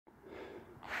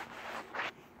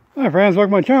Hi friends,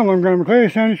 welcome to my channel. I'm Grandma Clay,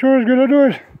 Sandy Shores, Good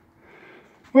Outdoors.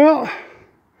 Well,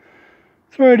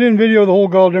 sorry I didn't video the whole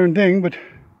goddamn thing, but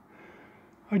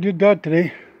I did that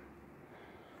today.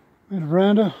 In a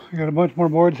veranda, I got a bunch more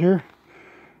boards here.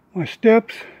 My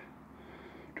steps.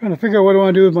 Trying to figure out what I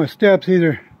want to do with my steps.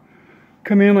 Either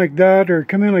come in like that or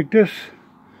come in like this.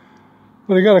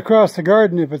 But I got to cross the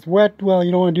garden. If it's wet, well,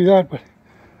 you don't want to do that. But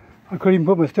I could even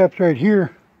put my steps right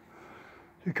here.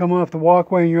 You come off the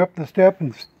walkway and you're up the step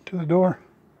and to the door.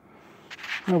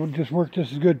 That would just work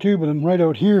just as good too, but I'm right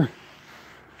out here.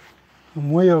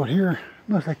 I'm way out here.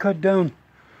 Unless I cut down,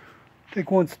 take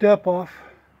one step off.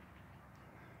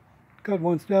 Cut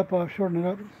one step off, shorten it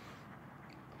up.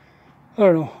 I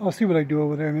don't know. I'll see what I do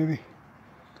over there maybe.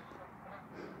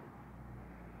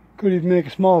 Could even make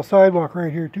a small sidewalk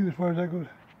right here too, as far as that goes.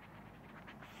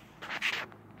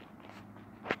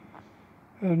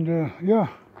 And yeah.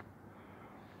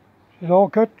 She's all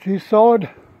cut, she's solid.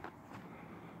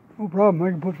 No problem, I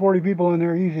can put 40 people in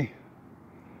there easy.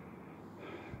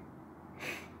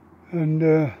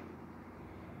 And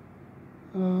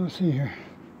let's see here.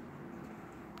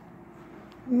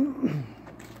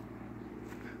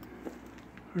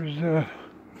 There's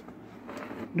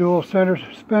dual center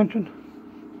suspension.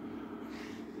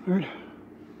 Right.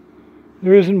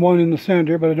 There isn't one in the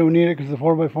center, but I don't need it because it's a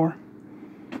 4x4.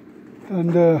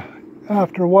 And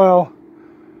after a while,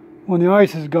 when the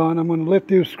ice is gone, I'm going to lift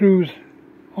these screws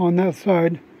on that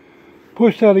side,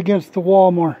 push that against the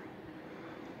wall more,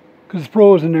 because it's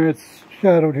frozen there, it's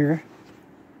shadowed here.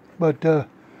 But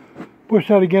push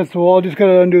that against the wall, just got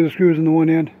to undo the screws in the one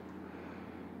end.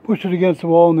 Push it against the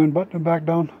wall and then button it back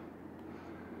down.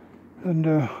 And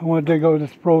I want to dig out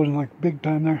this frozen like big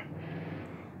time there.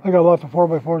 I got lots of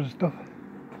 4x4s and stuff.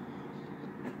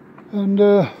 And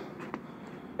I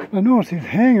noticed these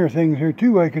hanger things here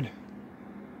too. I could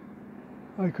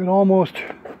almost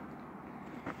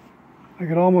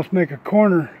make a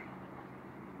corner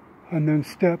and then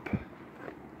step.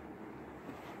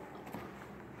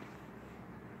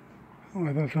 Oh,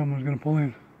 I thought someone was going to pull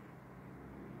in.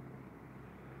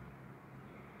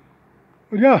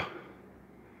 But yeah,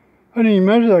 I didn't even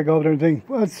measure that goddamn thing.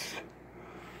 That's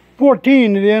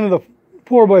 14 at the end of the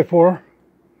 4x4.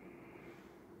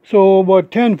 So about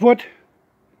 10 foot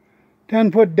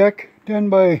deck, 10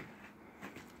 by,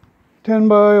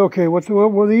 okay, what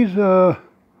were these?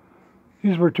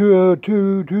 These were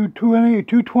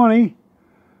 220,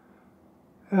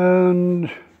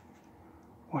 and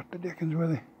what the dickens were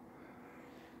they?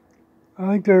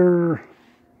 I think they're,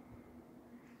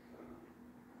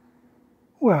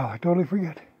 well, I totally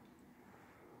forget.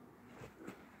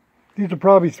 These are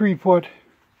probably 3 foot,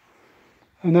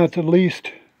 and that's at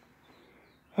least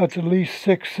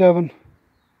 6, 7.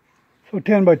 So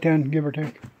 10 by 10, give or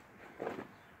take.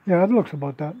 Yeah, it looks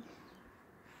about that.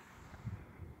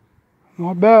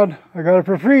 Not bad. I got it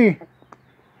for free.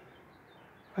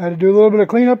 I had to do a little bit of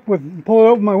cleanup with, pull it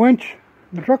out with my winch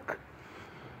in the truck.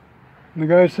 And the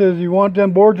guy says, you want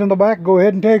them boards in the back, go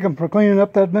ahead and take them for cleaning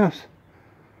up that mess.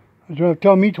 I don't have to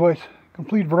tell me twice.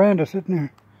 Complete veranda sitting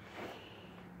there.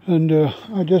 And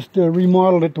I just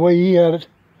remodeled it the way he had it.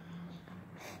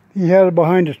 He had it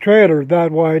behind his trailer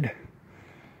that wide.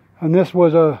 And this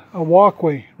was a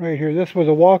walkway right here. This was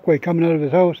a walkway coming out of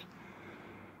his house.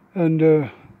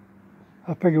 And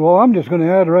I figured, well, I'm just going to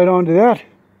add right onto that.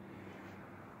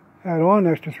 Add on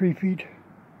an extra 3 feet.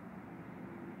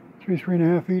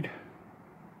 3.5 feet.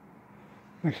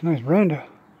 Makes a nice veranda.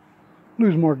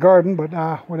 Lose more garden, but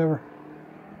whatever.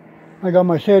 I got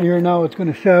my shed here now. It's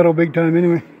going to shadow big time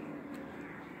anyway.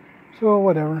 So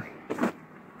whatever.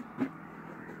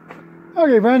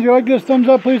 Okay, friends, if you like this, thumbs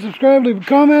up, please subscribe, leave a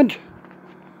comment.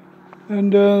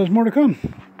 And there's more to come.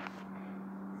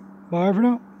 Bye for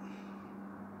now.